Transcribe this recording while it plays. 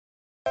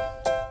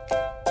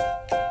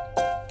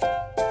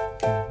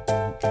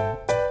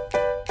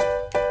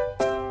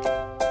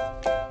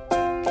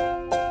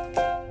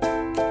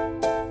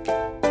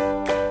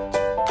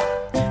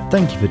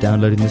Thank you for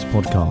downloading this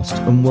podcast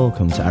and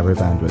welcome to Arrow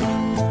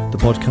Bandwidth, the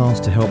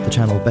podcast to help the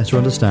channel better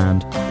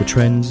understand the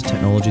trends,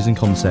 technologies and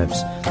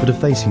concepts that are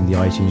facing the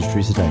IT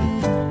industry today.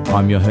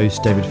 I'm your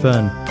host, David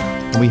Fern,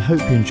 and we hope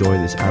you enjoy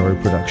this Arrow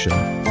production.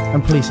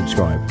 And please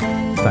subscribe.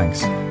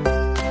 Thanks.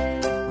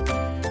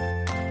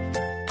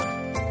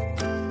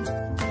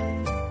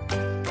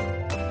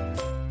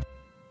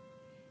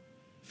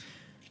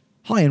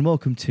 Hi and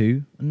welcome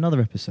to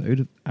another episode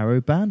of Arrow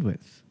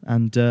Bandwidth.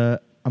 And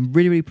I'm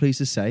really pleased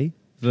to say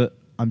that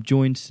I'm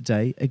joined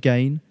today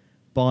again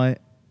by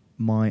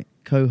my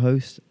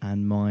co-host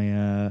and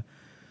my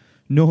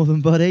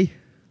northern buddy,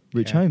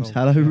 Rich Holmes.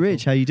 Hello,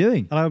 Rich. How are you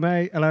doing? Hello,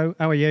 mate. Hello.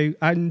 How are you?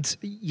 And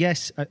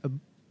yes, a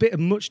bit of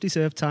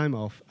much-deserved time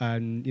off.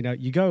 And, you know,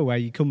 you go away,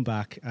 you come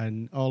back,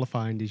 and all I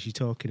find is you're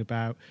talking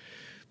about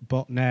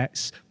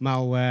botnets,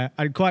 malware,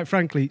 and quite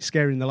frankly,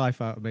 scaring the life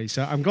out of me.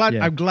 So I'm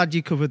glad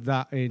you covered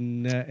that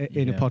in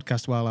a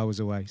podcast while I was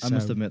away. I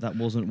must admit, that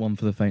wasn't one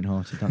for the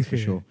faint-hearted, that's for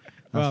sure.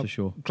 For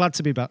sure. Glad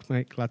to be back,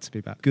 mate. Glad to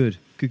be back. Good.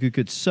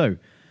 So,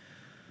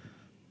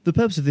 the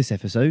purpose of this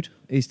episode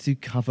is to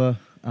cover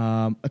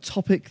a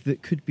topic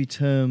that could be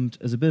termed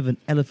as a bit of an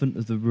elephant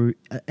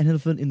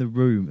in the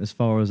room as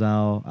far as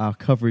our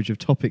coverage of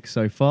topics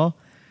so far,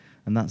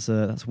 and that's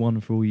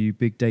one for all you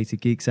big data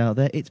geeks out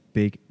there. It's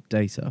big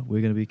data.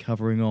 We're going to be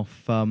covering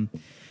off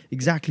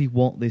exactly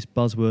what this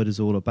buzzword is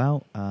all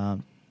about.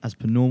 As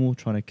per normal,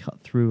 trying to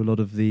cut through a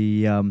lot of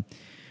the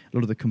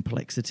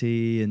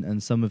complexity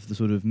and some of the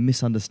sort of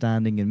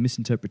misunderstanding and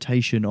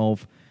misinterpretation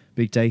of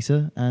big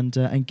data,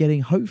 and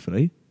getting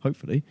hopefully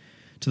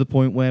to the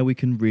point where we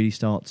can really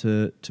start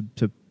to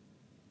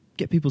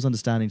get people's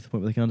understanding to the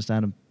point where they can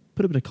understand and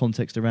put a bit of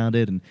context around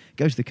it and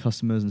go to the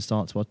customers and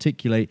start to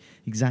articulate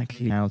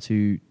exactly how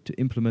to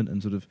implement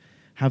and sort of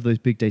have those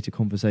big data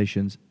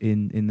conversations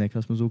in their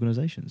customers'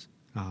 organizations.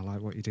 I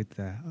like what you did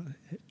there.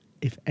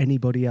 If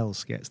anybody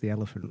else gets the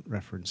elephant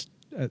reference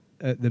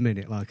at the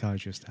minute, like I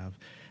just have,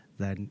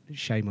 then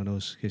shame on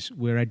us, because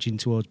we're edging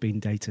towards being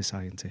data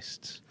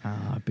scientists.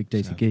 Big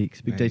data geeks.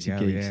 Big data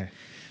geeks. Yeah.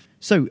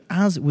 So,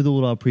 as with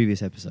all our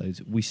previous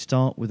episodes, we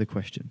start with a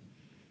question.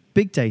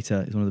 Big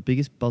data is one of the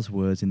biggest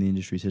buzzwords in the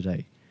industry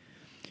today.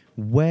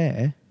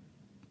 Where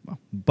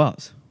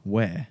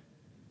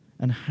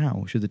and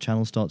how should the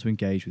channel start to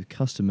engage with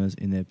customers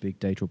in their big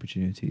data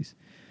opportunities?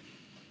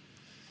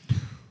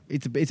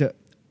 It's a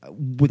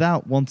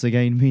without once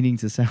again meaning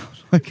to sound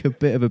like a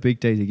bit of a big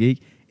data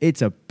geek,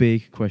 it's a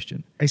big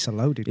question. It's a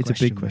loaded question. It's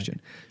a big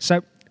question. Mate.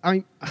 So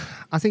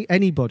I think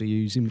anybody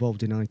who's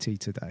involved in IT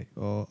today,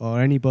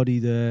 or anybody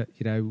that,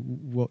 you know,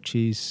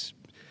 watches,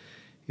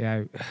 you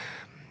know,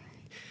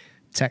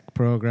 tech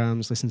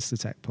programs, listens to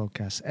tech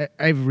podcasts,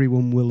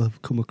 everyone will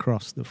have come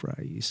across the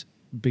phrase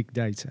big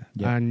data.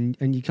 Yep.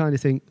 And you kind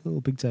of think, oh,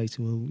 big data,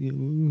 well, you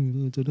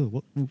know, I don't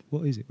know,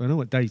 what is it? Well, I know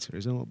what data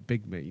is, I know what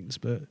big means,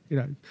 but, you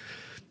know,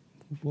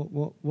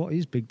 what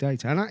is big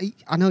data? And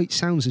I know it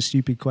sounds a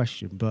stupid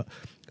question, but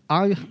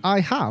I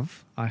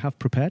have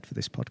prepared for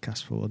this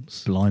podcast for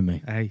once.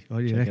 Blimey. Hey, what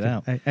do you Check reckon? it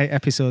out. 8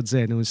 episodes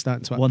in and we're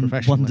starting to act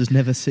professionally. One does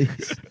never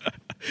cease.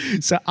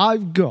 So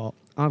I've got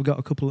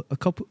a couple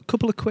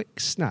of quick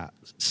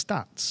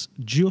stats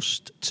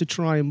just to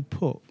try and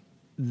put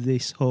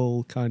this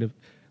whole kind of,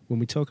 when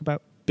we talk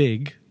about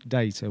big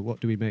data, what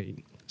do we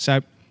mean? So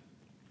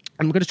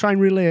I'm going to try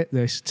and relate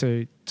this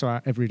to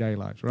our everyday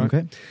lives, right?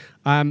 Okay.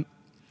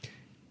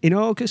 In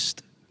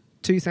August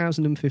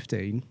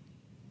 2015,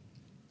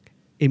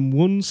 in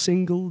one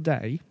single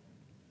day,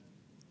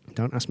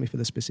 don't ask me for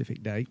the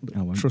specific date, but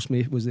trust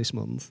me, it was this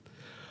month,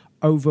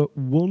 over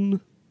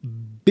 1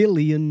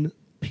 billion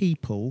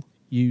people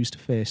used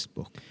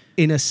Facebook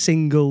in a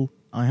single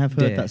I have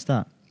heard that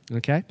stat.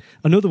 Okay.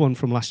 Another one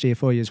from last year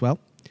for you as well.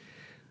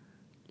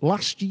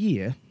 Last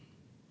year,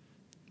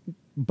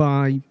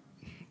 by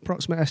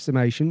approximate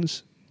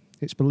estimations,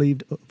 it's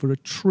believed over 1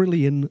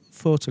 trillion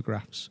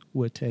photographs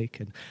were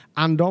taken.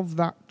 And of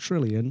that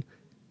trillion,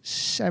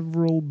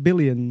 several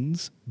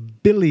billions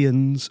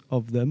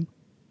of them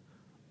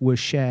were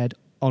shared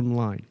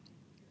online.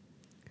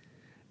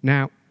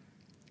 Now,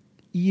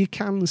 you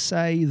can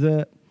say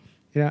that,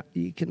 you know,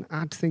 you can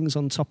add things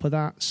on top of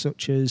that,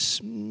 such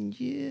as,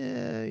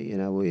 you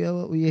know,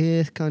 we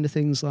hear kind of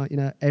things like, you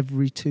know,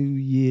 every 2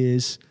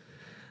 years,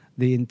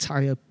 the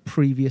entire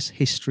previous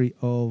history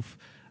of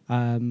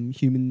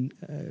human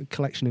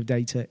collection of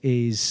data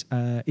is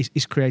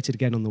created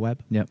again on the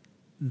web. Yep.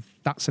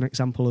 That's an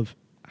example of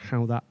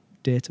how that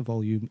data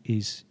volume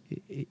is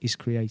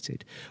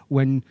created.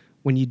 When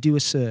you do a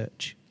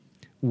search,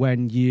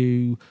 when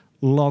you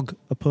log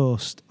a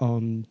post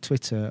on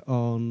Twitter,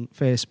 on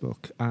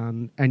Facebook,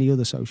 and any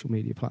other social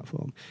media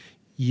platform,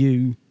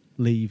 you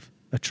leave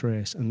a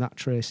trace, and that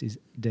trace is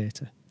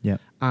data. Yeah.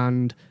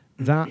 And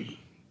that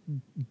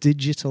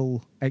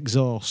digital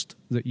exhaust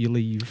that you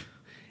leave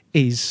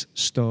is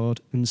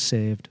stored and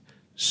saved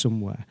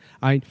somewhere.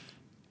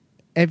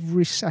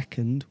 Every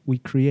second we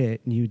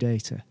create new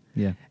data.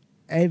 Yeah.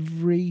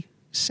 Every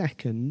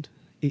second,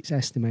 it's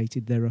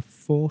estimated there are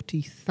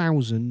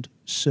 40,000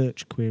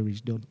 search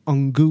queries done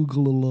on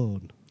Google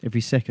alone.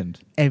 Every second.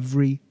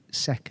 Every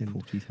second.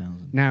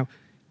 40,000. Now,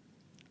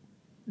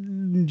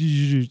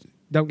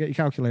 don't get your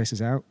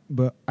calculators out,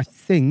 but I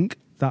think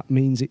that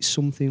means it's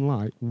something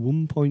like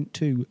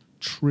 1.2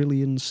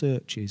 trillion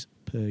searches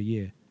per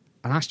year.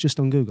 And that's just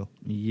on Google.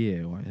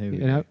 Yeah, right, here we You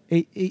go. know,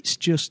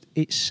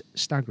 it's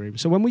staggering.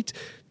 So when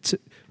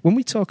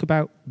we talk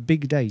about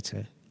big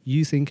data,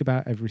 you think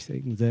about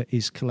everything that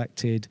is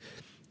collected,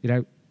 you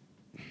know,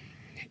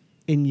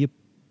 in your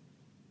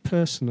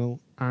personal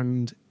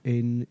and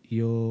in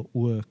your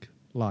work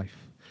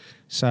life.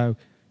 So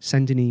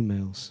sending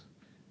emails,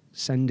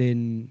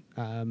 sending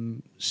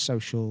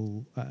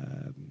social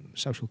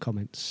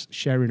comments,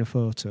 sharing a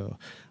photo,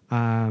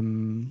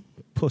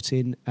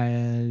 putting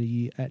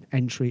an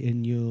entry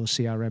in your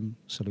CRM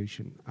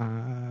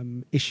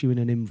solution, issuing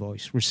an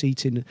invoice,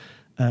 receipting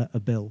a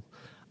bill.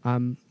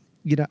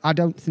 You know, I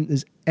don't think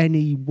there's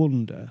any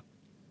wonder.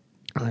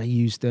 I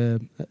used a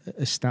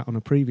stat on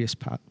a previous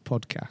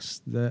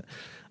podcast that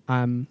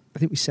I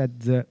think we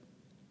said that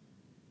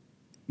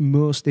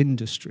most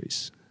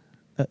industries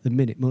at the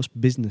minute, most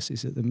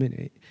businesses at the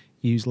minute,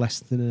 use less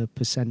than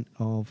 1%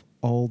 of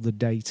all the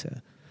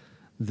data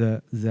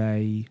that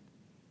they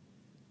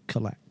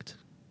collect.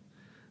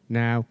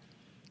 Now,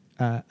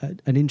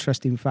 an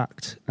interesting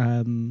fact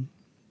that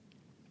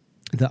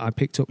I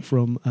picked up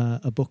from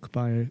a book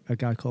by a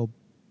guy called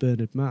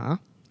Bernard Marr,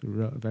 who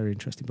wrote a very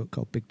interesting book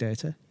called Big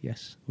Data.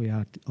 Yes, we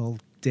are all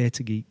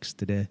data geeks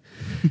today.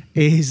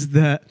 Is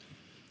that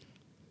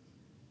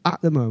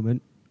at the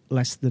moment,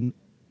 less than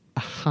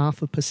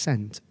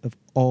 0.5% of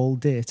all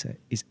data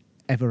is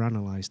ever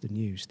analysed and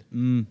used.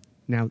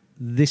 Now,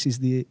 this is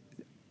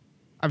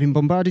having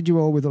bombarded you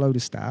all with a load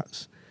of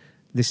stats,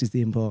 this is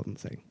the important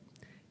thing.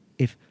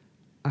 If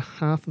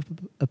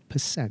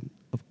 0.5%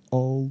 of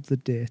all the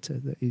data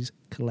that is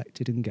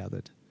collected and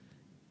gathered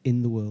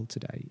in the world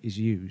today is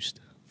used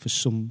for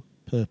some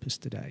purpose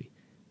today,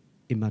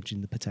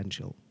 imagine the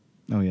potential.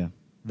 Oh, yeah.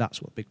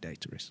 That's what big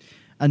data is.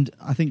 And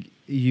I think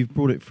you've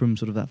brought it from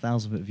sort of that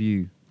 1,000-foot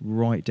view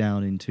right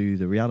down into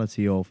the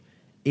reality of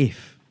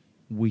if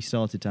we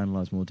started to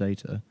analyse more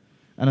data,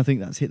 and I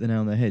think that's hit the nail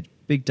on the head.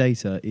 Big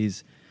data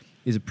is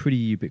a pretty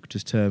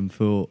ubiquitous term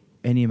for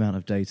any amount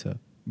of data,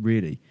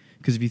 really.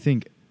 Because if you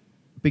think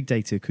big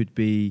data could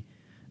be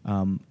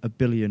 1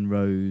 billion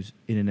rows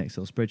in an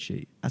Excel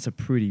spreadsheet, that's a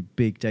pretty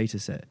big data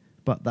set.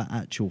 But that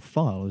actual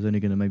file is only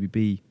going to maybe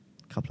be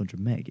a couple hundred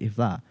meg, if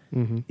that.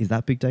 Mm-hmm. Is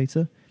that big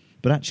data?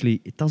 But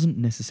actually, it doesn't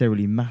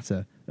necessarily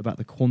matter about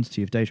the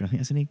quantity of data. I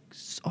think that's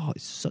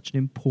it's such an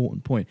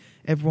important point.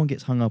 Everyone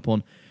gets hung up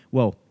on,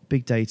 well,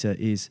 big data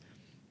is,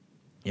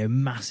 you know,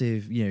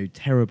 massive, you know,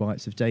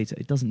 terabytes of data.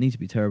 It doesn't need to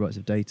be terabytes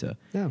of data.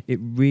 No. It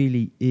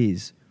really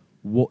is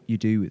what you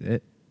do with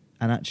it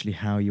and actually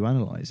how you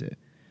analyse it.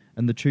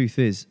 And the truth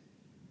is,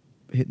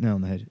 hit the nail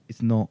on the head,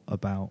 it's not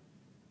about,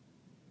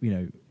 you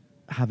know,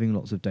 having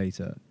lots of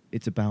data.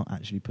 It's about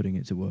actually putting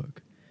it to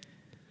work.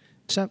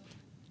 So,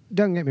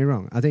 don't get me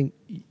wrong, I think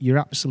you're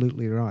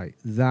absolutely right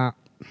that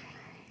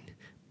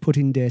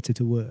putting data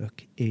to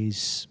work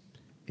is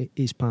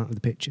part of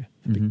the picture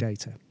for big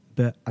data.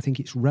 But I think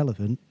it's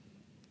relevant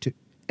to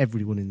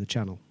everyone in the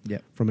channel.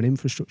 Yep. From an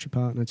infrastructure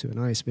partner to an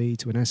ISV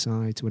to an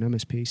SI to an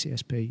MSP,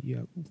 CSP, you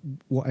know,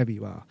 whatever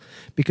you are.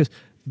 Because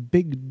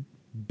big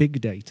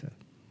data,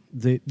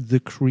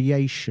 the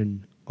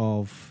creation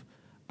of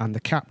and the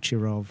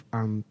capture of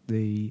and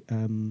the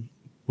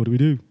what do we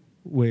do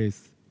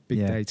with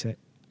big data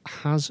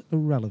has a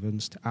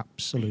relevance to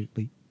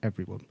absolutely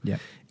everyone. Yeah,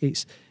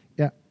 it's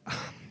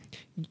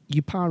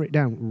you pare it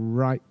down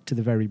right to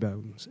the very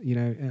bones. You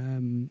know,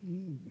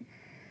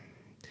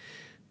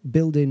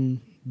 building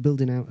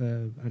out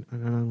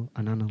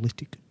an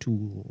analytic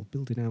tool, or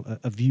building out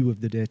a view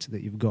of the data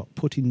that you've got,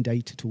 putting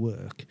data to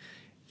work.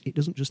 It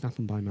doesn't just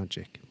happen by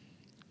magic.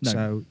 No.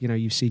 So you know,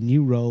 you see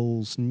new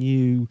roles,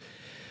 new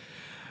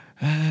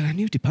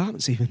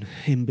departments, even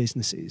in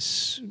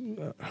businesses.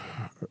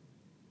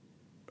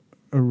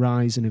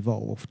 Arise and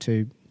evolve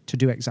to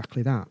do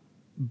exactly that.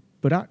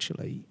 But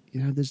actually,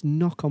 you know, there's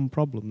knock-on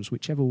problems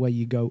whichever way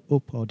you go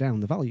up or down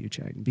the value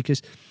chain.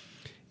 Because,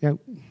 you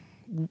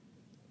know,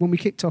 when we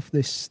kicked off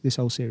this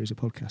whole series of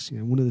podcasts, you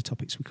know, one of the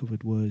topics we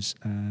covered was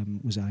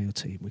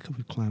IoT. We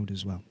covered cloud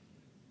as well.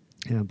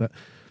 You know, but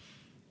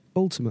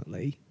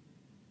ultimately,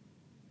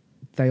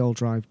 they all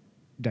drive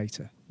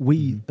data.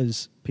 We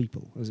as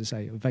people, as I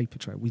say, a vapor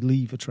trail, we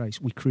leave a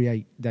trace, we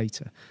create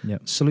data.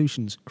 Yep.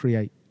 Solutions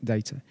create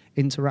data.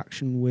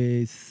 Interaction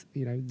with,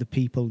 you know, the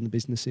people and the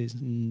businesses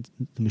and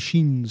the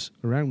machines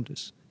around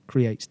us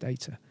creates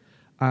data.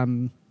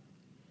 I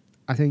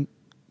think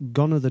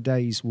gone are the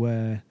days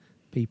where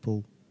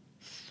people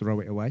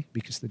throw it away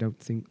because they don't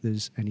think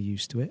there's any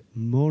use to it.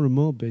 More and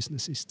more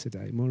businesses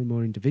today, more and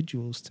more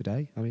individuals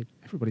today, I mean,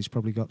 everybody's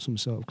probably got some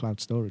sort of cloud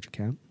storage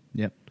account.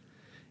 Yep.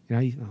 You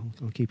know,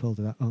 I'll keep hold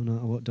of that. Oh, no,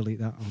 I won't delete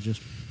that. I'll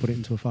just put it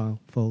into a file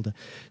folder.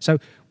 So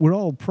we're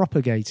all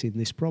propagating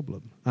this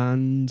problem.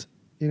 And,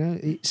 you know,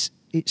 it's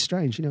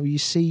strange. You know, you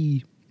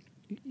see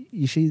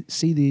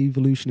the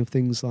evolution of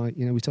things like,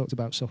 you know, we talked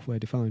about software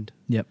defined.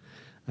 Yep.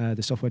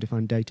 the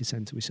software-defined data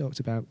center. We talked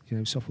about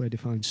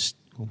software-defined,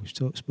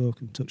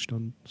 touched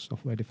on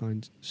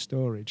software-defined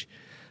storage.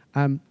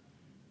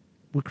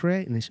 We're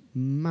creating this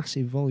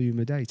massive volume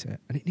of data,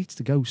 and it needs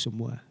to go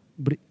somewhere.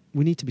 But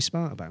we need to be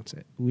smart about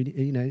it.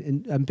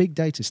 And big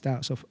data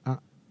starts off at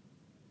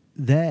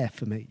there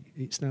for me.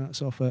 It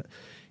starts off at,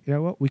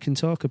 we can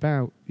talk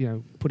about,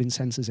 putting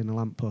sensors in a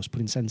lamppost,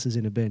 putting sensors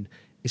in a bin.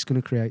 It's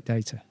going to create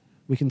data.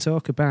 We can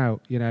talk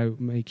about,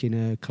 making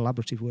a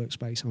collaborative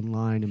workspace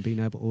online and being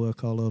able to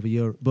work all over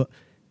Europe, but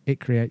it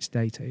creates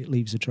data. It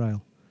leaves a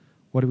trail.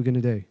 What are we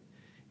going to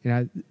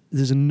do?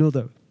 There's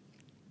another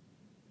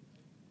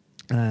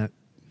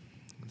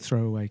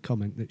throwaway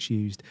comment that's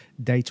used.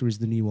 Data is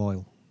the new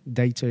oil.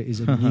 Data is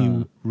a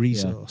new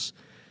resource.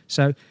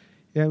 Yeah.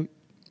 So,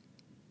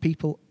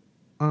 people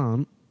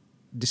aren't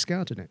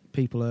discarding it.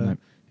 People are... No.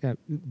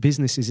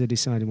 Businesses are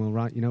deciding, well,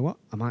 right, you know what?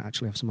 I might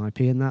actually have some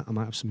IP in that. I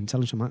might have some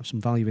intelligence. I might have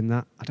some value in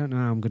that. I don't know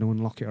how I'm going to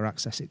unlock it or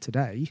access it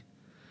today,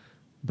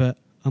 but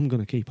I'm going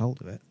to keep hold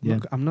of it. Yeah.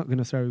 I'm not going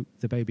to throw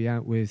the baby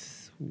out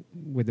with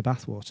the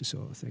bathwater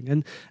sort of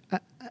thing.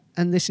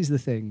 And this is the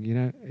thing,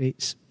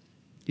 it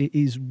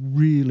is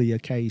really a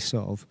case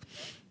of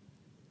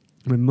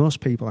when most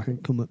people, I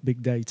think, come at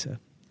big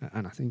data,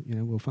 and I think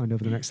we'll find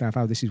over the next half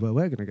hour this is where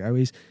we're going to go,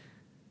 is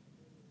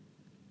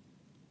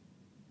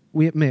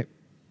we admit,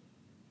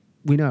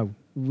 we know,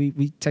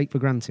 we take for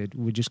granted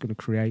we're just going to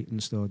create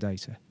and store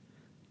data.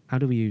 How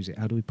do we use it?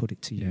 How do we put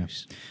it to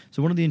use?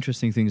 So one of the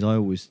interesting things I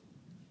always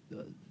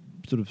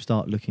sort of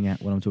start looking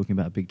at when I'm talking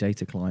about a big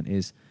data client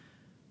is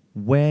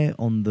where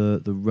on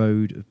the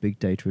road of big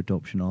data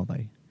adoption are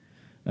they?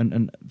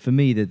 And for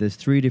me, there's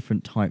three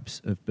different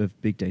types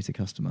of big data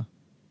customer.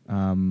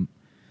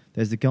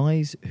 There's the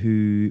guys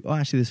who... Oh,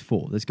 actually, there's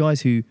four. There's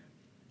guys who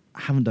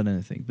haven't done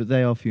anything, but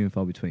they are few and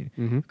far between.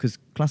 Because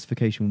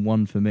classification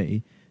one for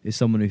me is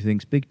someone who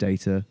thinks big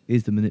data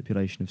is the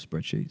manipulation of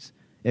spreadsheets.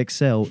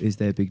 Excel is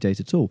their big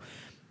data tool,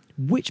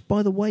 which,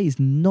 by the way, is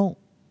not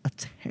a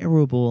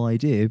terrible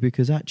idea,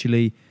 because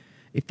actually,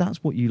 if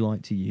that's what you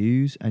like to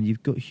use and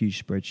you've got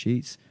huge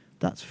spreadsheets,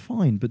 that's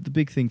fine. But the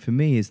big thing for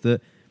me is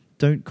that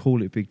don't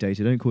call it big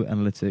data, don't call it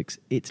analytics.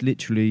 It's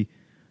literally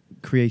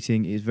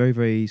creating, it's very,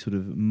 very sort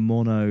of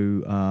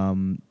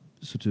mono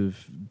sort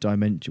of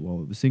dimension,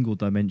 well, a single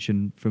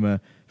dimension from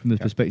the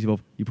perspective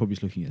of you're probably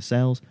just looking at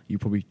sales, you're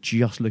probably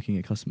just looking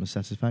at customer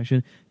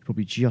satisfaction, you're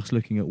probably just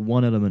looking at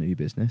one element of your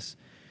business,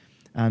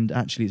 and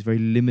actually it's very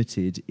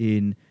limited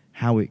in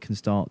how it can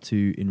start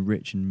to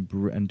enrich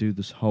and do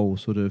this whole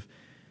sort of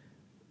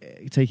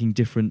taking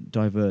different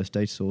diverse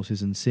data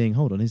sources and seeing,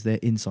 hold on, is there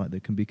insight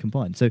that can be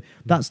combined? So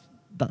that's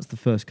the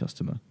first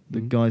customer,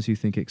 the guys who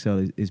think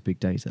Excel is big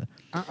data.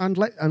 And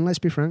let's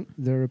be frank,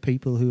 there are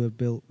people who have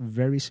built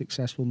very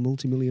successful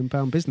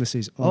multi-million-pound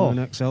businesses on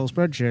an Excel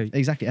spreadsheet.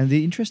 Exactly. And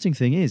the interesting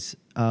thing is,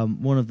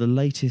 one of the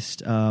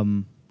latest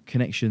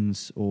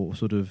connections or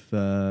sort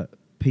of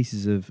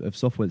pieces of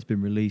software that's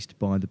been released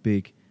by the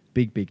big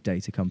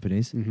data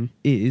companies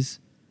is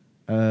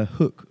a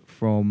hook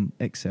from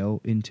Excel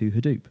into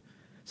Hadoop.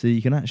 So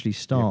you can actually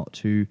start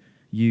to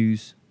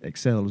use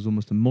Excel as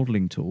almost a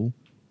modeling tool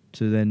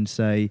to then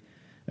say,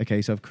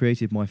 okay, so I've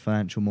created my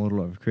financial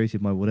model, or I've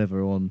created my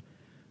whatever in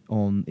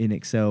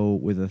Excel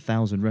with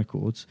 1,000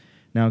 records.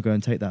 Now go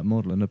and take that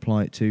model and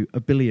apply it to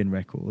 1 billion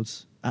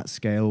records at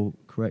scale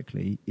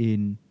correctly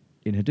in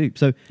Hadoop.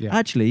 So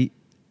actually,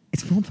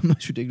 it's not the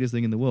most ridiculous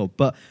thing in the world.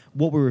 But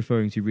what we're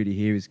referring to really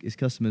here is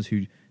customers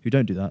who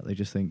don't do that. They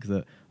just think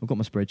that I've got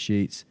my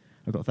spreadsheets,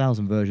 I've got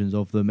 1,000 versions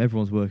of them,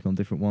 everyone's working on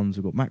different ones,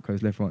 we've got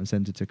macros left, right and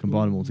centre to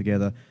combine them all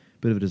together.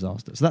 Bit of a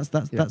disaster. So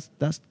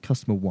that's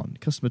customer one.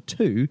 Customer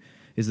two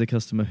is the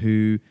customer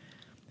who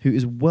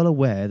is well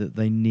aware that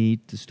they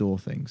need to store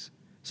things.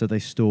 So they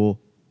store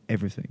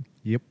everything.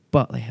 Yep.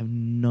 But they have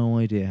no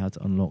idea how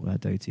to unlock that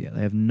data yet.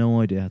 They have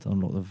no idea how to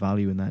unlock the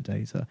value in that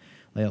data.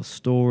 They are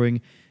storing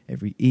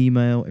every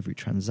email, every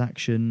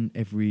transaction,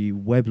 every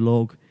web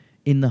log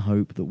in the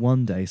hope that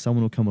one day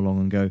someone will come along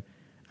and go,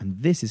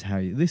 and this is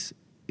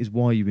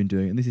why you've been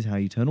doing it, and this is how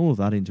you turn all of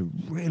that into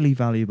really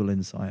valuable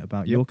insight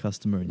about your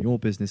customer and your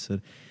business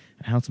and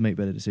how to make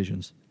better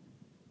decisions.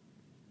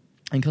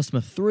 And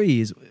customer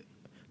three is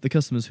the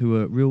customers who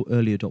are real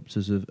early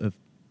adopters of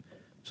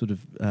sort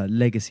of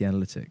legacy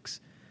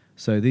analytics.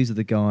 So these are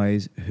the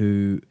guys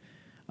who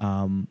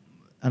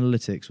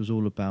analytics was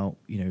all about,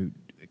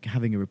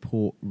 having a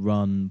report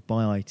run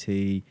by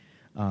IT,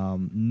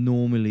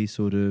 normally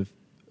sort of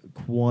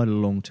quite a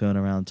long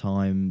turnaround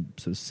time,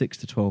 sort of 6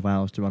 to 12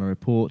 hours to run a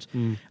report,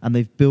 and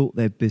they've built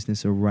their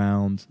business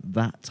around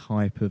that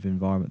type of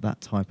environment, that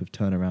type of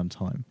turnaround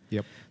time.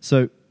 Yep.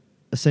 So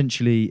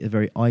essentially a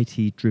very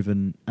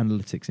IT-driven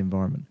analytics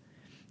environment.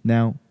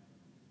 Now,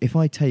 if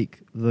I take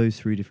those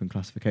three different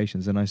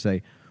classifications and I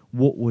say,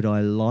 what would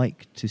I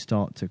like to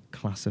start to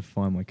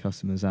classify my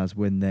customers as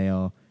when they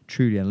are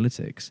truly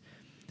analytics,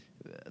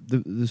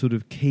 the sort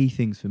of key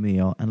things for me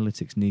are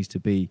analytics needs to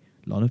be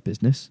line of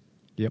business.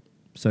 Yep.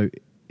 So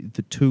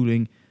the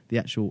tooling, the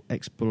actual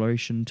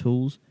exploration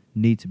tools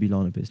need to be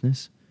line of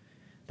business.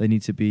 They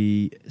need to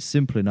be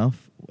simple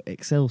enough.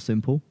 Excel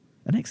simple.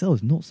 And Excel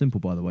is not simple,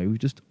 by the way. We've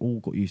just all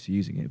got used to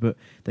using it. But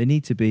they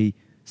need to be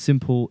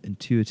simple,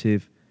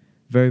 intuitive,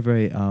 very,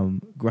 very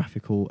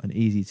graphical and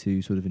easy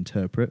to sort of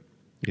interpret.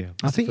 Yeah,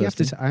 That's I think you have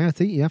the to. first I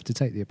think you have to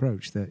take the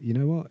approach that, you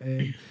know what,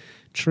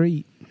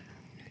 treat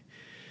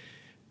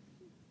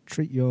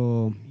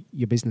your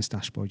business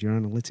dashboard, your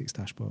analytics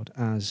dashboard,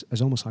 as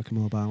almost like a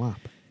mobile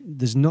app.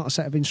 There's not a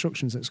set of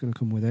instructions that's going to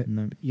come with it.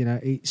 No. You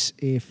know, it's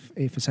if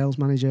a sales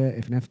manager,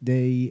 if an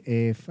FD,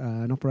 if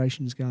an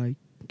operations guy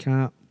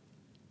can't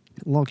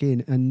log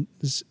in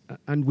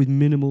and with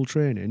minimal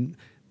training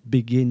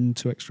begin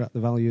to extract the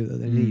value that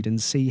they need and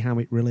see how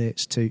it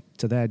relates to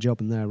their job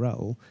and their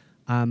role,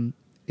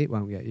 it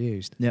won't get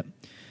used. Yep,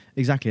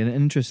 exactly. And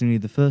interestingly,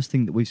 the first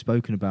thing that we've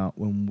spoken about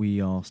when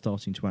we are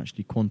starting to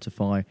actually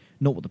quantify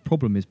not what the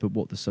problem is, but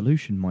what the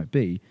solution might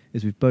be,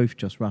 is we've both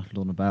just rattled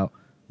on about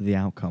the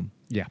outcome.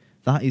 Yeah.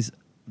 That is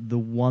the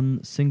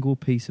one single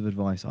piece of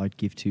advice I'd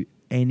give to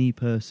any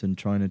person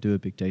trying to do a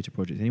big data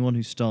project. Anyone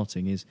who's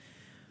starting is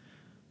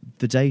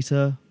the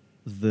data,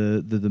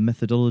 the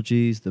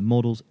methodologies, the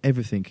models,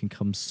 everything can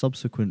come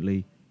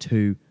subsequently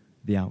to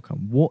the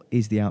outcome. What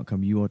is the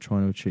outcome you are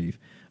trying to achieve?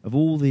 Of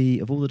all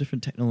the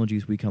different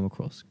technologies we come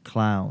across,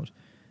 cloud,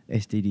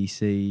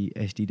 SDDC,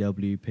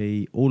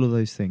 SDWP, all of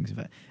those things. In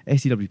fact,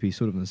 SDWP is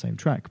sort of on the same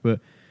track,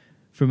 but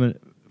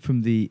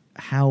from the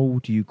how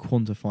do you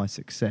quantify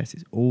success?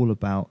 It's all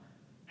about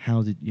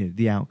how did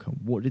the outcome.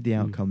 What did the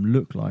outcome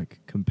look like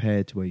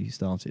compared to where you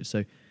started?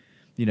 So,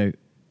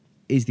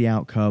 is the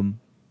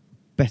outcome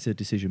better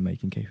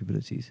decision-making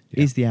capabilities?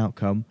 Yeah. Is the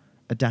outcome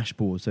a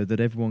dashboard so that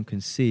everyone can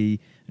see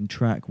and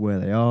track where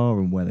they are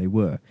and where they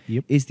were?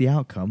 Yep. Is the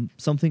outcome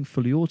something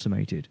fully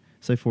automated?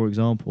 So, for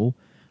example,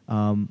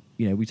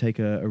 we take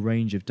a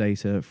range of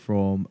data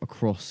from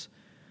across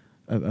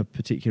a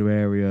particular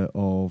area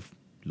of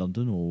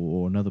London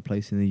or another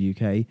place in the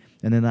UK,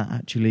 and then that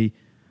actually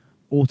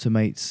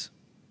automates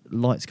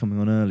lights coming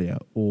on earlier,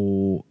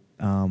 or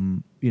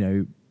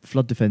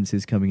flood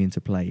defences coming into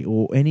play,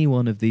 or any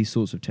one of these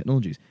sorts of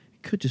technologies.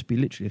 It could just be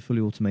literally a fully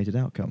automated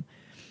outcome.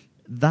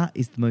 That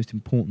is the most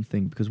important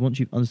thing, because once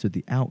you've understood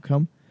the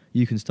outcome,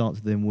 you can start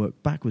to then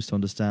work backwards to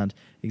understand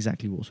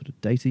exactly what sort of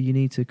data you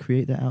need to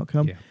create that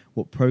outcome,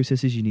 what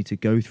processes you need to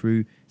go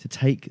through to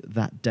take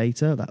that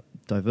data, that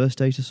diverse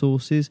data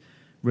sources,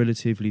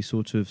 relatively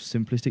sort of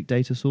simplistic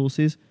data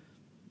sources,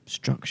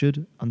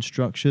 structured,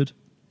 unstructured,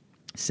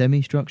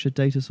 semi-structured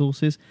data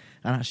sources,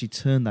 and actually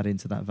turn that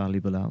into that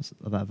valuable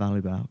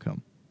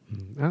outcome.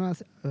 And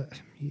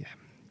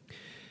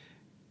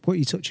what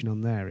you're touching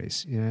on there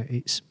is,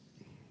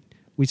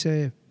 we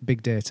say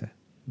big data,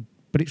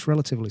 but it's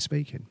relatively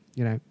speaking.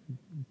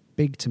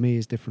 Big to me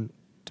is different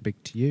to big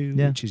to you,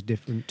 which is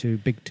different to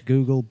big to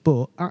Google.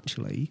 But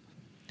actually,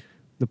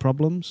 the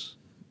problems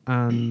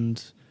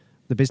and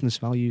the business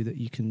value that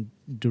you can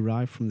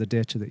derive from the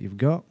data that you've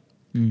got,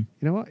 you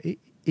know what?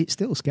 It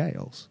still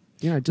scales.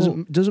 It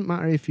doesn't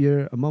matter if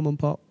you're a mom and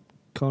pop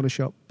corner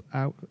shop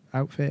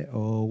outfit,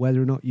 or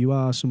whether or not you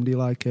are somebody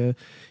like a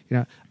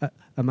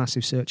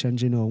massive search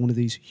engine or one of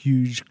these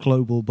huge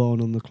global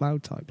born on the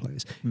cloud type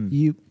players.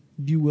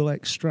 You will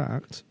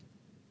extract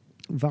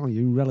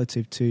value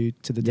relative to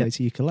the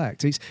data you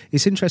collect.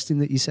 It's interesting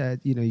that you said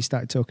you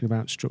started talking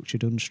about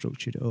structured,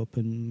 unstructured,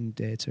 open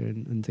data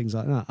and things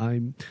like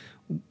that.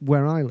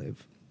 Where I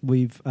live,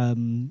 we've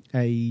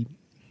a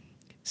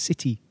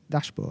city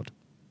dashboard,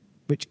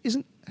 which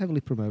isn't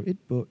heavily promoted,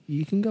 but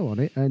you can go on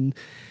it, and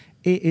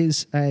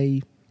it's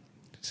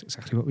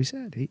exactly what we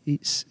said.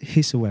 It's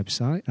a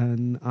website,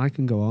 and I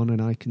can go on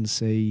and I can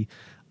see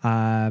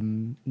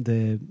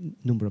the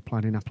number of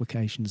planning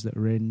applications that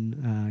are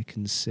in. I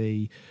can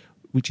see,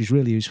 which is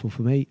really useful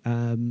for me,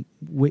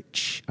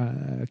 which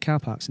car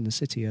parks in the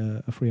city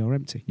are free or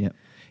empty.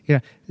 Yeah.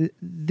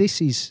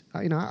 This is,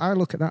 I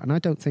look at that and I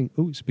don't think,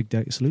 it's a big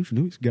data solution.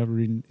 It's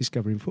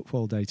gathering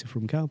footfall data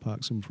from car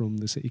parks and from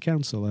the city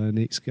council, and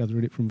it's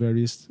gathering it from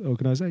various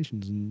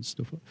organisations and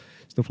stuff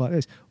like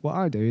this. What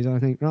I do is I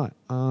think, right,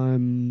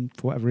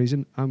 for whatever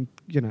reason, I'm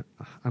going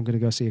to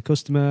go see a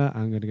customer.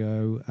 I'm going to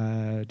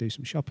go do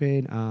some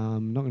shopping.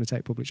 I'm not going to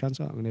take public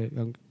transport.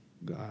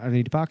 I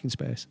need a parking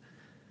space.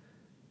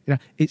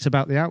 It's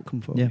about the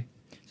outcome for me.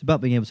 It's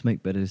about being able to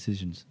make better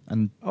decisions.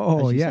 And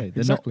they're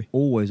exactly. not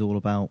always all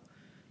about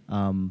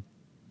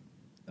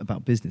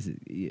business.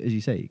 As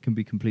you say, it can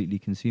be completely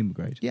consumer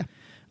grade. Yeah.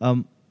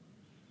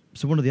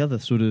 So one of the other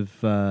sort of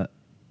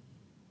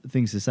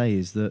things to say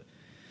is that,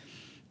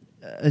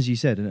 as you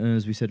said, and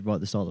as we said right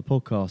at the start of the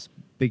podcast,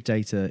 big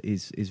data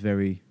is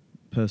very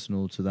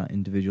personal to that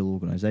individual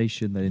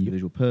organisation, that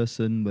individual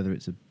person, whether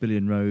it's 1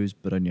 billion rows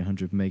but only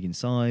 100 meg in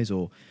size,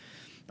 or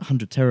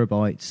 100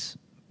 terabytes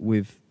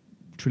with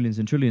trillions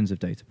and trillions of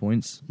data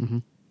points.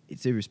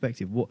 It's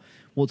irrespective.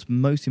 What's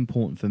most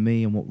important for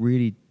me, and what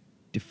really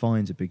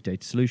defines a big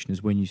data solution,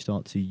 is when you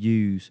start to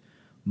use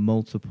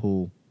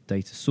multiple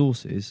data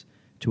sources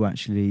to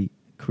actually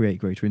create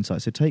greater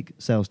insights. So take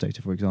sales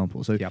data, for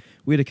example. So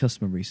we had a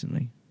customer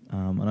recently,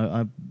 and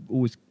I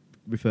always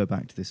refer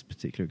back to this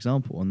particular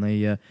example, and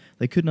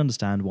they couldn't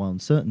understand why on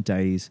certain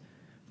days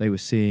they were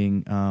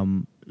seeing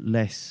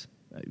less.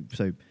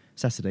 So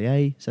Saturday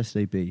A,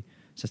 Saturday B.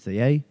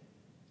 Saturday A,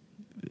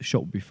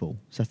 shop would be full.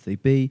 Saturday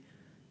B,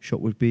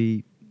 shop would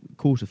be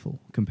quarter full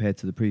compared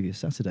to the previous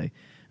Saturday.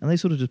 And they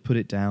sort of just put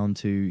it down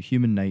to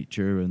human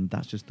nature, and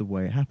that's just the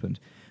way it happened.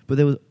 But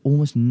there was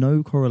almost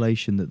no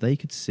correlation that they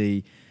could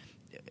see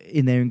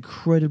in their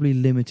incredibly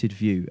limited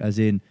view, as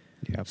in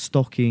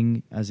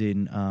stocking, as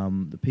in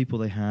the people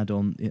they had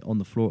on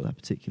the floor at that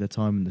particular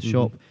time in the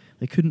shop.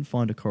 They couldn't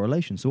find a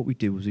correlation. So what we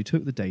did was we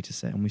took the data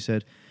set and we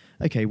said,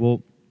 okay,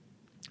 well,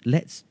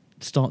 let's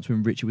start to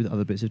enrich it with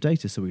other bits of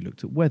data. So we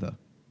looked at weather,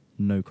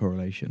 no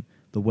correlation.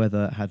 The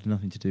weather had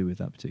nothing to do with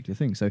that particular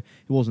thing. So it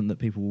wasn't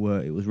that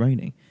it was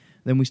raining.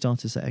 Then we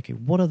started to say, okay,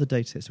 what other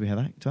data sets do we have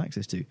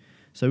access to?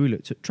 So we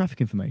looked at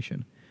traffic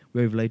information.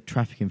 We overlaid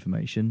traffic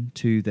information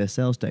to their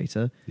sales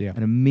data, and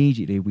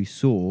immediately we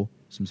saw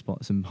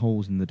some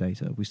holes in the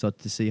data. We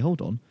started to see,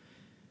 hold on,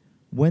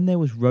 when there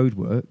was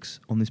roadworks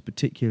on this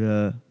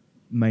particular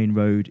main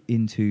road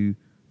into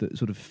that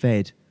sort of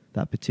fed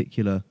that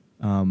particular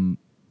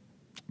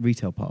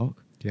retail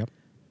park,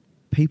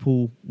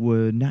 people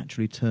were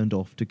naturally turned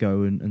off to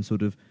go and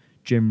sort of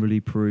generally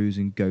peruse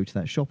and go to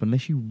that shop.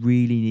 Unless you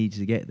really needed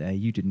to get there,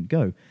 you didn't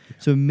go.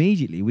 So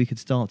immediately we could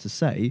start to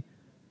say,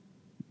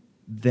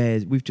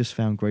 we've just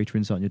found greater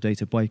insight in your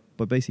data by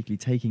basically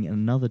taking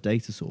another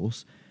data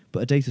source,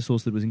 but a data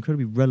source that was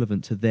incredibly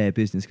relevant to their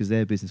business, because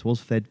their business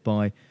was fed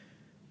by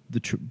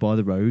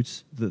the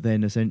roads that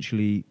then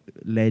essentially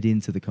led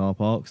into the car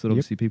parks that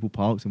obviously people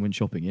parked and went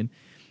shopping in.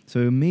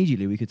 So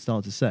immediately we could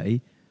start to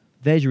say,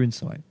 there's your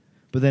insight.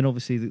 But then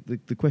obviously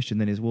the question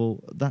then is, well,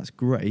 that's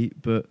great,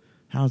 but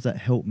how does that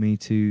help me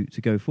to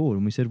go forward?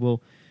 And we said,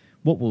 well,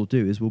 what we'll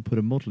do is we'll put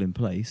a model in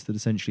place that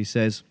essentially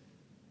says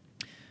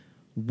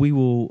we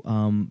will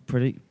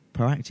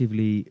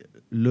proactively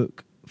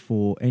look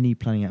for any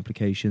planning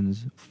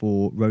applications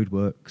for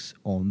roadworks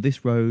on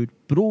this road,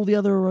 but all the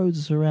other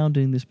roads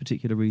surrounding this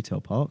particular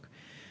retail park.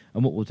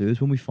 And what we'll do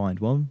is when we find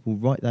one, we'll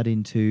write that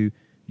into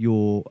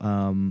your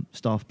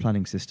staff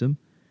planning system,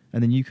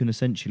 and then you can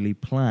essentially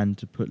plan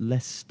to put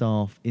less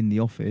staff in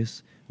the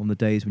office on the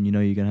days when you know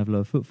you're going to have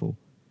lower footfall.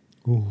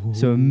 Ooh.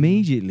 So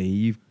immediately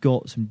you've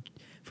got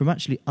from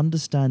actually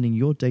understanding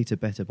your data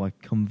better by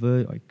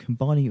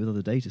combining it with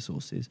other data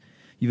sources,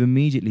 you've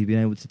immediately been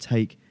able to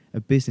take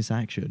a business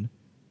action,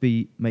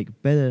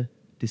 make better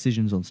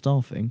decisions on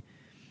staffing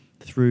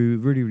through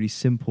really, really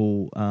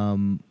simple,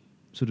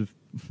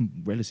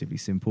 relatively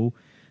simple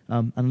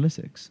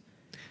analytics.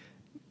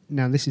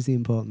 Now, this is the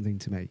important thing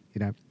to me.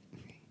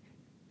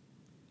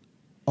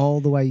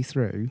 All the way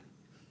through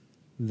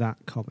that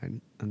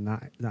comment and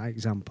that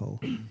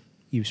example,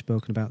 you've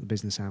spoken about the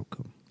business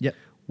outcome. Yep.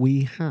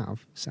 We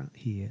have sat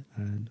here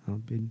and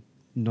I've been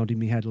nodding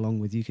my head along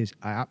with you because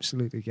I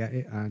absolutely get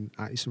it, and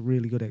it's a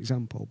really good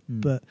example.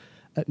 But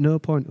at no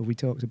point have we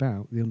talked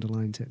about the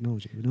underlying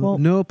technology.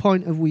 No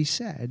point have we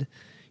said,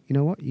 you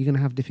know what, you're going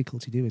to have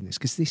difficulty doing this,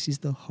 because this is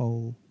the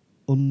whole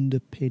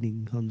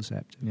underpinning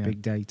concept of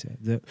big data,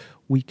 that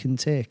we can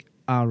take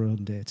our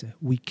own data,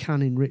 we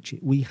can enrich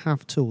it, we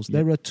have tools.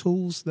 There are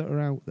tools that are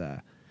out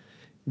there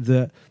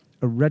that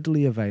are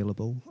readily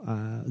available,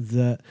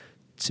 that,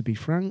 to be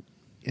frank,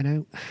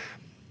 I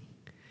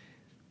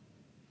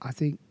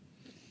think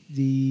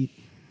the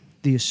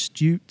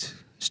astute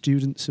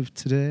students of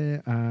today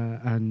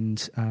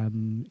and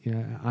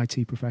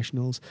IT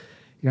professionals,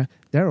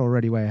 they're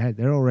already way ahead.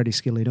 They're already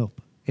skilling up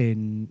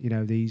in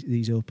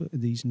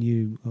these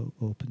new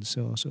open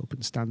source,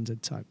 open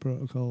standard type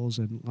protocols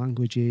and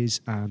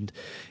languages, and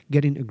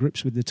getting to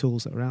grips with the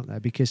tools that are out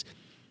there. Because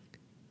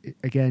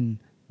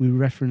again, we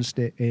referenced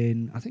it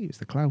in, I think it was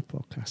the Cloud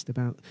podcast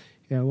about,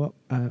 it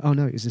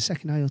was the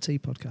second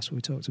IoT podcast where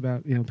we talked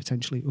about,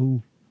 potentially,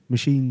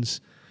 machines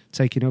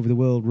taking over the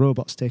world,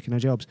 robots taking our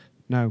jobs.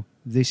 No,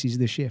 this is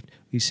the shift.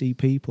 We see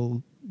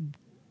people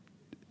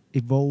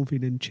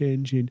evolving and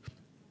changing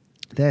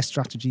their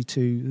strategy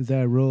to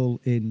their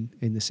role in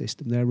the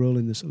system, their role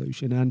in the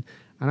solution. And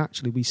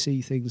actually we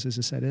see things, as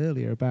I said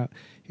earlier, about,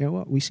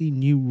 we see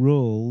new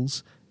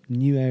roles,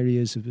 new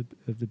areas of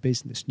the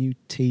business, new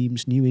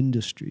teams, new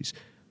industries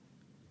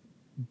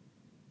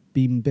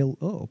being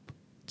built up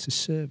to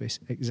service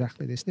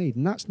exactly this need.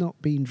 And that's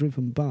not being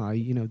driven by,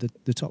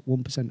 the top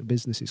 1% of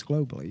businesses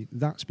globally.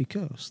 That's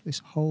because this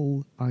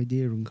whole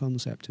idea and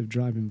concept of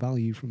driving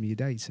value from your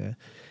data,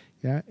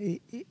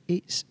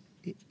 it's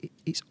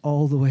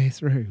all the way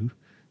through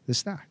the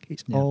stack.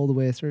 It's all the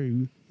way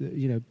through,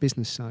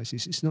 business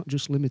sizes. It's not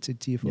just limited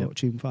to your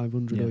Fortune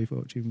 500 or your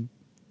Fortune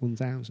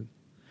 1000.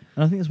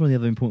 And I think that's one of the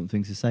other important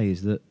things to say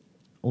is that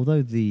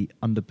although the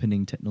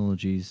underpinning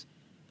technologies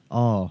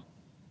are,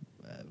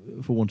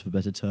 for want of a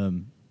better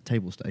term,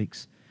 table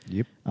stakes,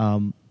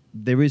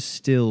 there is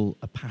still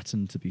a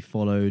pattern to be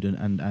followed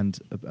and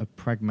a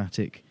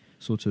pragmatic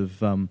sort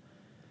of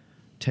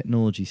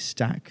technology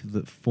stack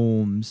that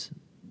forms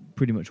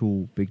pretty much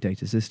all big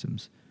data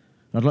systems.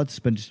 And I'd like to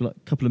spend just a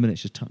couple of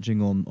minutes just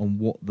touching on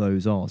what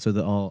those are, so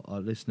that our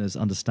listeners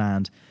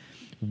understand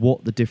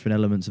what the different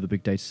elements of a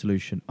big data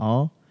solution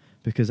are.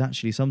 Because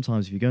actually,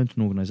 sometimes if you go into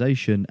an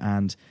organisation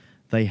and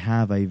they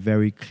have a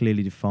very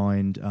clearly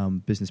defined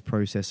business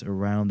process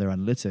around their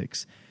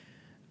analytics,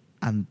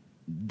 and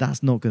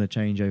that's not going to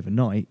change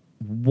overnight,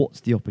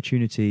 what's the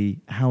opportunity?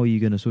 How are you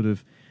going to sort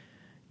of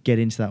get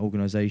into that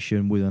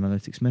organisation with an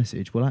analytics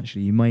message? Well,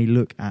 actually, you may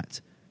look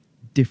at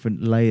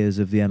different layers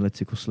of the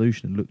analytical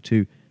solution and look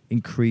to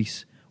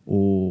increase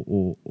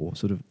or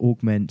sort of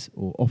augment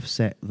or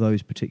offset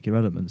those particular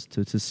elements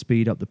to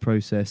speed up the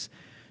process,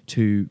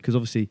 because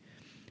obviously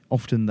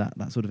often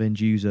that sort of end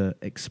user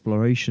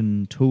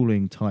exploration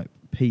tooling type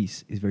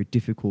piece is very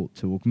difficult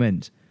to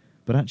augment.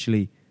 But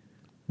actually,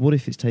 what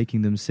if it's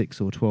taking them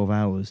 6 or 12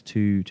 hours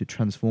to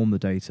transform the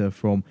data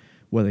from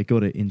where they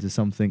got it into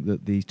something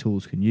that these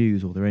tools can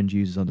use or their end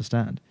users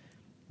understand?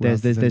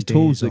 There's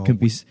tools that can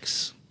be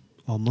weeks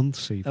or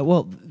months even.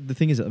 Well, the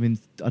thing is, I mean,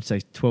 I'd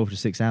say 12 to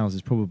 6 hours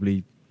is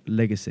probably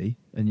legacy,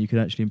 and you could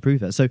actually improve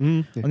that. So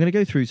I'm going to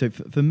go through. So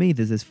for me,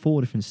 there's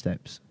 4 different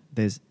steps.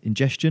 There's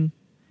ingestion,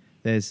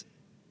 there's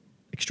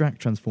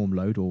extract, transform,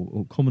 load,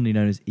 or commonly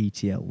known as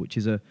ETL, which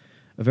is a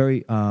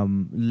very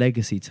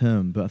legacy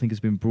term, but I think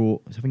it's been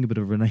brought, it's having a bit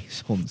of a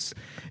renaissance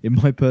in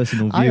my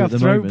personal view. I have at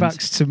the moment.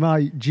 throwbacks to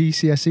my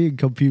GCSE in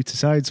computer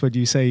science when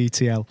you say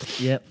ETL.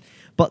 Yeah,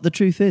 but the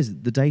truth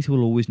is, the data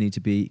will always need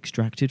to be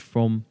extracted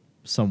from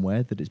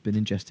somewhere that it's been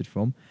ingested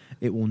from.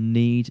 It will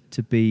need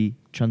to be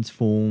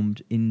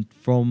transformed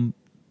from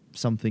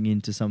something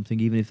into something,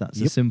 even if that's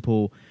a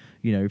simple,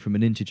 from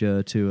an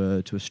integer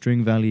to a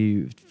string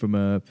value, from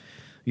a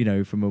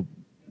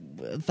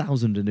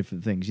 1,000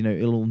 different things.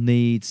 It'll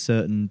need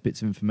certain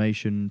bits of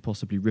information,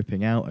 possibly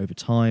ripping out over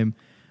time,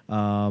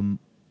 and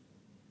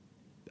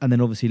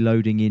then obviously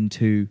loading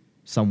into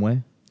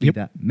somewhere, be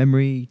that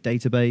memory,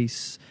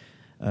 database,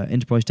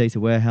 enterprise data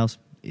warehouse.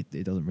 It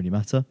doesn't really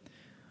matter.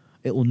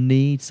 It will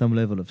need some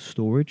level of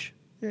storage.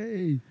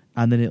 Yay.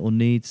 And then it will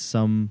need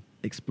some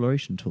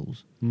exploration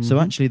tools. Mm-hmm. So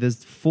actually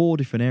there's 4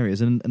 different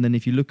areas. And then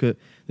if you look at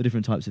the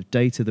different types of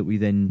data that we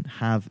then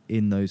have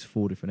in those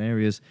 4 different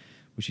areas,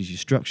 which is your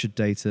structured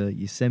data,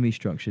 your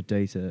semi-structured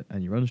data,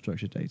 and your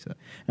unstructured data.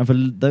 And for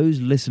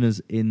those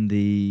listeners in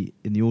the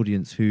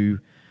audience who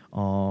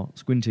are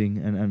squinting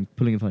and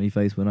pulling a funny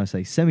face when I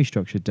say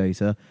semi-structured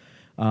data,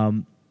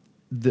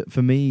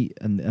 for me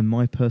and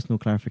my personal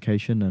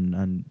clarification,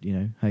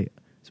 and hey,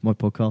 it's my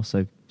podcast,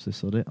 so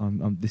sod it.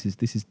 This is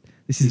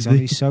He's on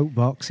his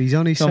soapbox. He's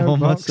on his soapbox. I'm on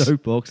my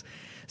soapbox.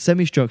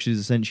 Semi-structured is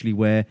essentially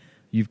where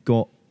you've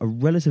got a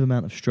relative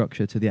amount of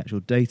structure to the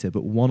actual data,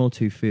 but 1 or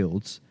 2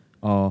 fields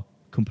are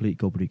complete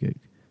gobbledygook.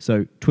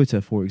 So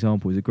Twitter, for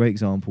example, is a great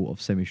example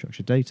of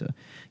semi-structured data.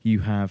 You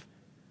have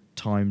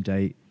time,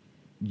 date,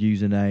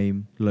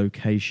 username,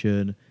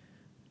 location,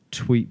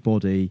 tweet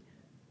body,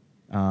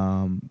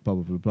 blah, blah,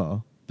 blah,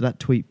 blah. But that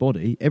tweet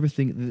body,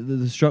 everything,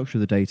 the structure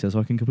of the data, so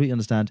I can completely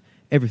understand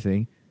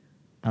everything,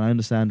 and I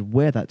understand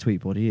where that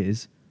tweet body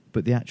is,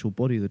 but the actual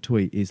body of the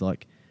tweet is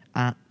like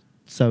at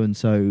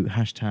so-and-so,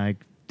 hashtag,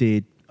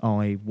 did,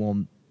 I,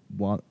 want,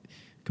 what,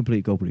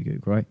 complete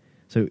gobbledygook, right?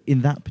 So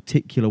in that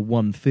particular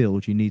one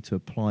field, you need to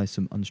apply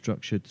some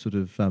unstructured sort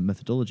of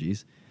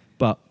methodologies,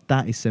 but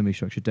that is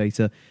semi-structured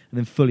data. And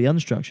then fully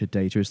unstructured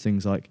data is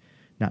things like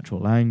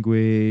natural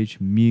language,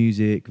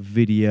 music,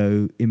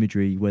 video,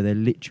 imagery, where there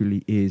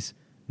literally is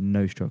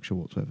no structure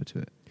whatsoever to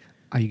it.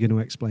 Are you going to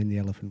explain the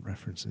elephant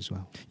reference as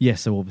well?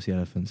 Yes, so obviously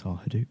elephants are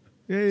Hadoop.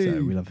 Yay.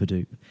 So we love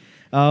Hadoop.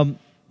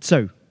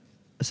 So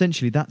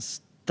essentially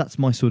that's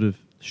my sort of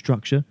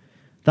structure.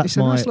 It's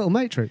a nice little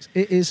matrix.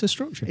 It is a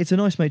structure. It's a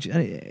nice matrix,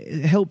 and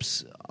it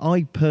helps.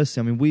 I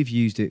personally, we've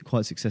used it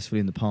quite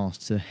successfully in the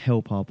past to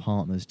help our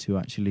partners to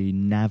actually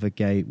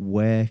navigate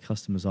where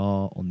customers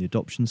are on the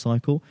adoption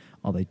cycle.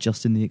 Are they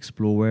just in the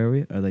explore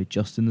area? Are they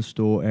just in the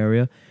store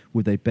area?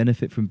 Would they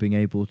benefit from being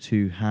able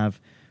to have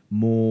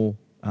more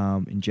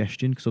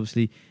ingestion? Because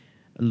obviously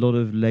a lot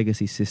of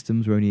legacy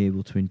systems were only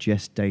able to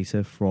ingest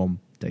data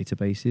from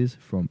databases,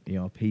 from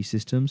ERP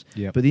systems.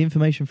 Yep. But the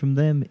information from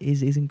them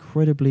is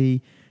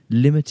incredibly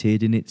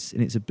limited in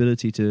its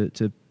ability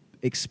to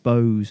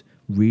expose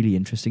really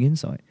interesting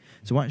insight.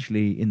 So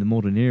actually, in the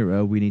modern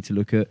era, we need to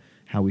look at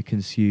how we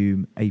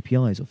consume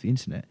APIs off the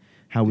internet,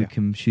 how we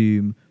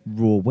consume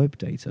raw web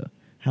data.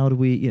 How do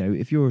we,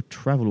 if you're a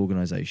travel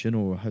organization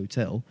or a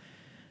hotel,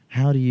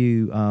 how do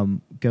you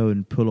go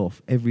and pull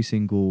off every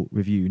single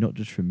review, not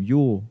just from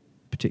your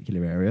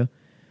particular area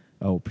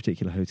or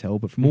particular hotel,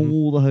 but from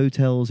all the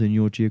hotels in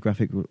your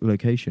geographic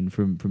location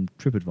from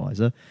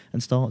TripAdvisor,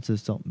 and start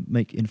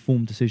make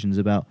informed decisions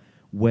about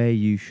where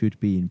you should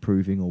be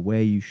improving or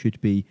where you should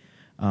be,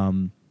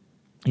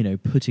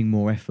 putting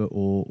more effort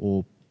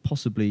or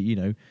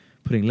possibly,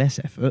 putting less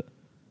effort.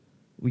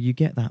 Well, you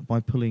get that by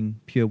pulling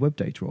pure web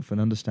data off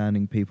and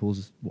understanding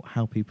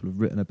how people have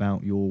written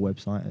about your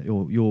website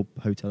or your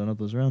hotel and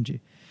others around you.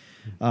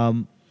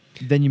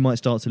 Then you might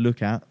start to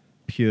look at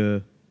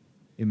pure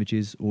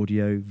images,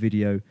 audio,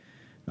 video,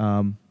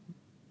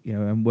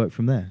 and work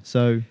from there.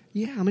 So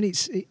yeah,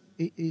 it's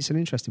it's an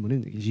interesting one,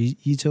 isn't it? 'Cause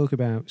you talk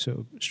about sort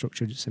of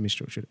structured,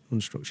 semi-structured,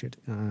 unstructured,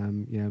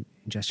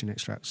 ingestion,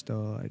 extract,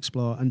 store,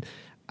 explore,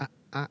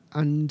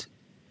 and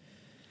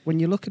when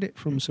you look at it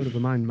from sort of a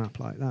mind map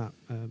like that,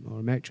 or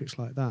a matrix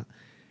like that,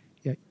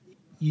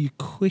 you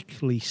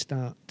quickly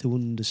start to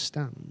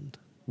understand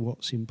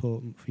what's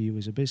important for you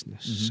as a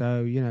business. Mm-hmm.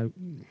 So,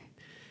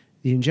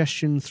 the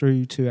ingestion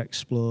through to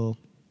explore,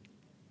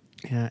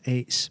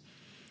 it's,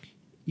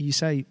 you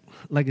say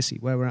legacy,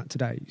 where we're at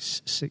today,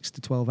 6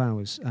 to 12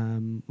 hours.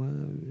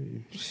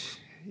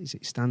 Is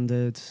it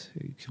standard?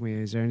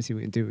 Is there anything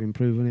we can do to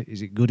improve on it?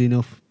 Is it good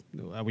enough?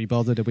 Are we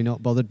bothered? Are we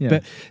not bothered? Yeah.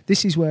 But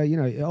this is where,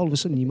 all of a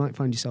sudden you might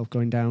find yourself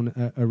going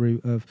down a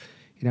route of,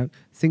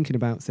 thinking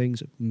about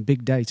things,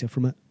 big data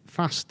from a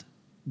fast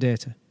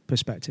data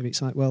perspective.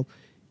 It's like, well,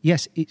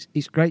 yes,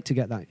 it's great to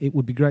get that. It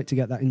would be great to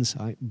get that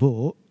insight,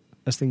 but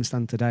as things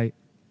stand today,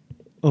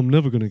 I'm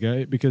never going to get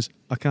it because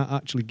I can't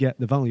actually get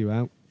the value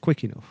out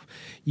quick enough.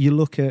 You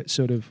look at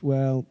sort of,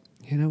 well,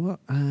 you know what?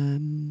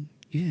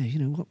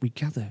 We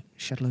gather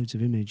shed loads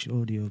of image,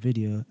 audio,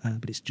 video,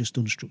 but it's just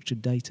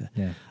unstructured data.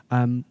 Yeah.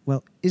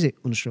 Well, is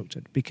it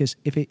unstructured? Because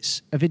if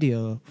it's a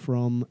video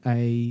from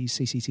a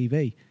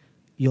CCTV,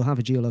 you'll have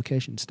a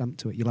geolocation stamp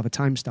to it. You'll have a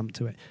timestamp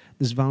to it.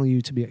 There's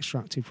value to be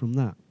extracted from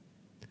that.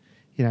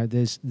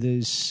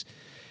 There's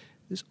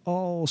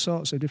all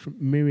sorts of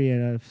different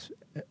myriad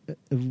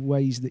of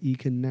ways that you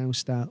can now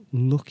start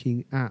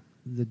looking at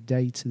the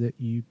data that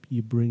you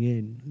bring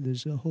in.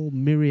 There's a whole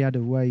myriad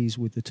of ways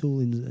with the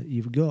tooling that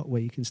you've got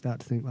where you can start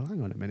to think, well,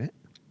 hang on a minute,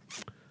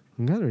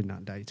 I'm gathering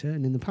that data,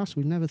 and in the past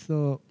we've never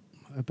thought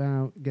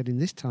about getting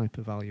this type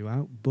of value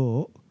out,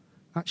 but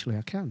actually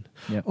I can.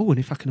 Yep. Oh, and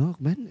if I can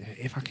augment it,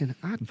 if I can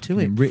add to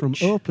it enrich, from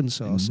open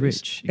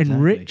sources,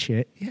 enrich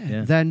it,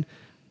 then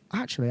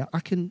actually I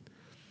can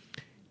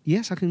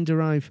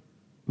derive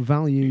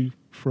value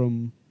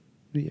from,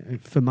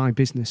 for my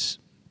business,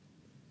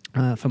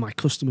 for my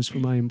customers, for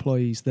my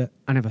employees that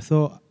I never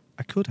thought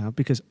I could have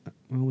because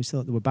I always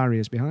thought there were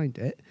barriers behind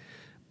it.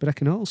 But I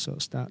can also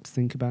start to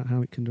think about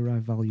how it can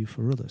derive value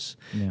for others.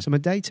 Yeah. So my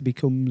data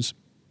becomes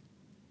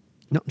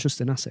not just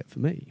an asset for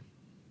me,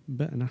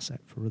 but an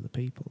asset for other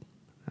people.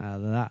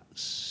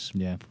 That's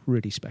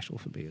pretty special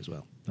for me as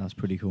well. That's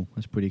pretty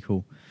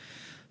cool.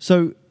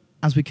 So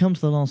as we come to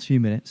the last few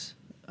minutes,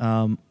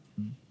 the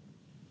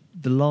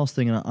last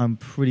thing, and I'm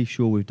pretty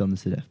sure we've done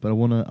this to death, but I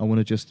want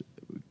to just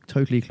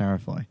totally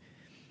clarify.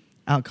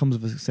 Outcomes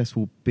of a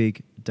successful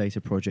big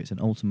data project, an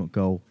ultimate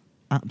goal,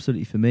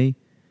 absolutely for me,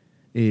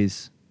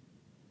 is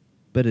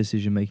better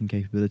decision-making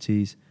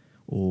capabilities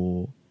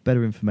or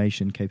better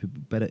information,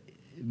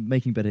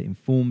 making better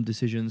informed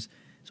decisions.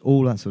 It's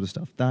all that sort of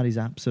stuff. That is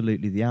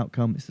absolutely the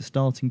outcome. It's the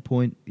starting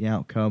point, the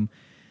outcome.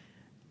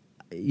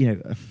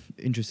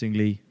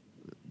 Interestingly,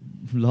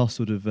 last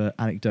sort of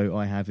anecdote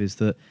I have is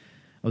that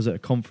I was at a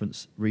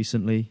conference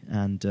recently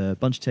and a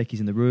bunch of techies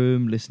in the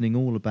room listening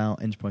all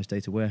about enterprise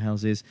data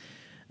warehouses,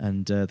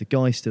 and the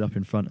guy stood up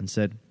in front and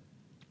said,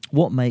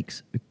 what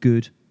makes a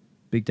good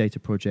big data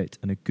project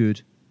and a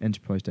good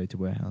enterprise data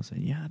warehouse?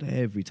 And you had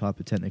every type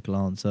of technical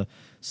answer,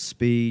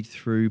 speed,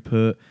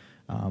 throughput,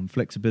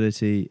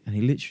 flexibility, and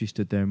he literally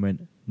stood there and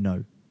went, no,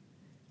 it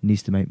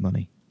needs to make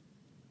money.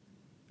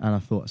 And I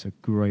thought that's a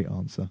great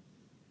answer.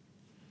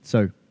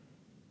 So,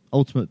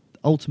 ultimate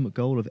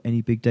goal of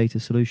any big data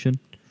solution,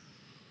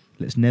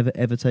 let's never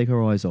ever take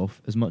our eyes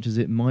off, as much as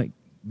it might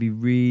be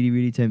really,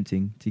 really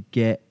tempting to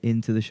get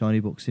into the shiny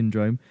box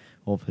syndrome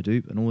of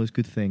Hadoop and all those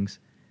good things.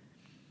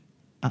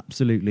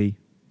 Absolutely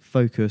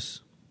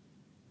focus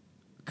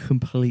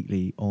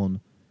completely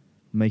on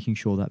making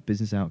sure that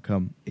business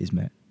outcome is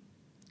met.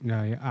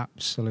 No, you're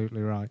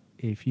absolutely right.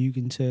 If you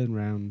can turn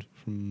around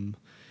from,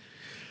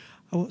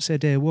 I won't say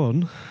day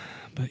one,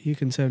 but you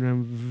can turn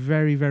around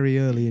very, very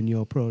early in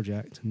your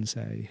project and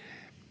say,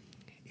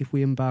 if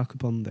we embark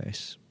upon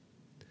this,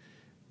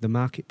 the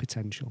market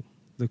potential,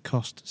 the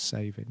cost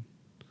saving,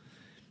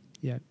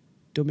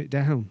 dumb it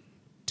down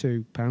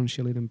to pound,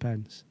 shilling and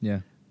pence.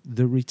 Yeah.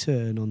 The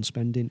return on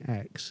spending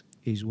X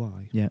is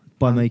Y. Yeah,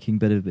 by making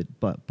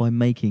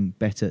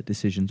better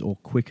decisions or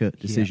quicker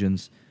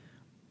decisions.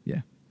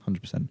 Yeah,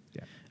 100%.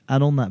 Yeah.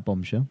 And on that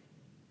bombshell,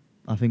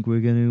 I think we're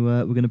going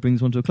to bring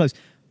this one to a close.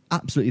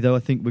 Absolutely, though, I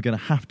think we're going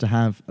to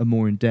have a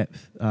more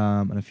in-depth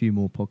and a few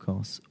more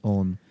podcasts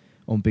on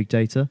big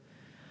data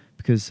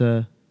because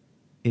it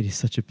is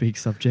such a big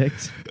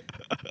subject.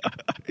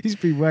 He's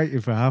been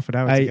waiting for half an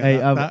hour to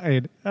get that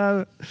in.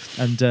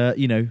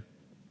 And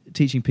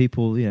teaching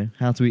people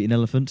how to eat an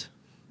elephant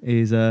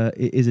is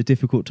a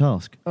difficult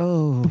task.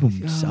 Oh,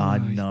 I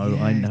know.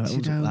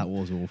 That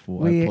was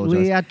awful. I apologise.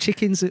 We had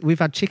chickens. We've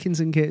had chickens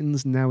and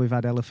kittens. Now we've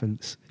had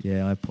elephants.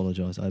 Yeah, I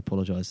apologise.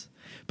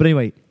 But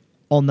anyway,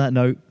 on that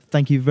note,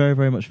 thank you very,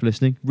 very much for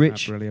listening,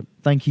 Rich. Brilliant.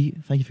 Thank you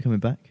for coming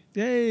back.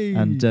 Yay!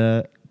 And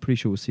pretty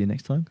sure we'll see you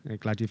next time.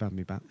 Glad you've had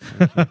me back.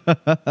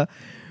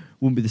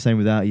 Wouldn't be the same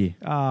without you.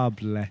 Ah,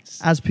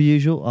 bless. As per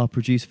usual, our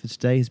producer for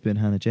today has been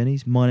Hannah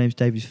Jennings. My name's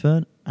David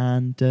Fern,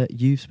 and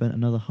you've spent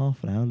another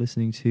half an hour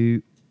listening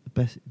to the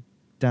Best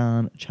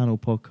Dan Channel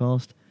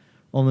podcast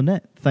on the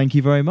net. Thank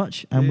you very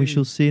much, and we Yay.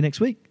 shall see you next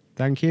week.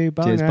 Thank you.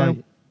 Bye Cheers, now.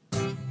 bye.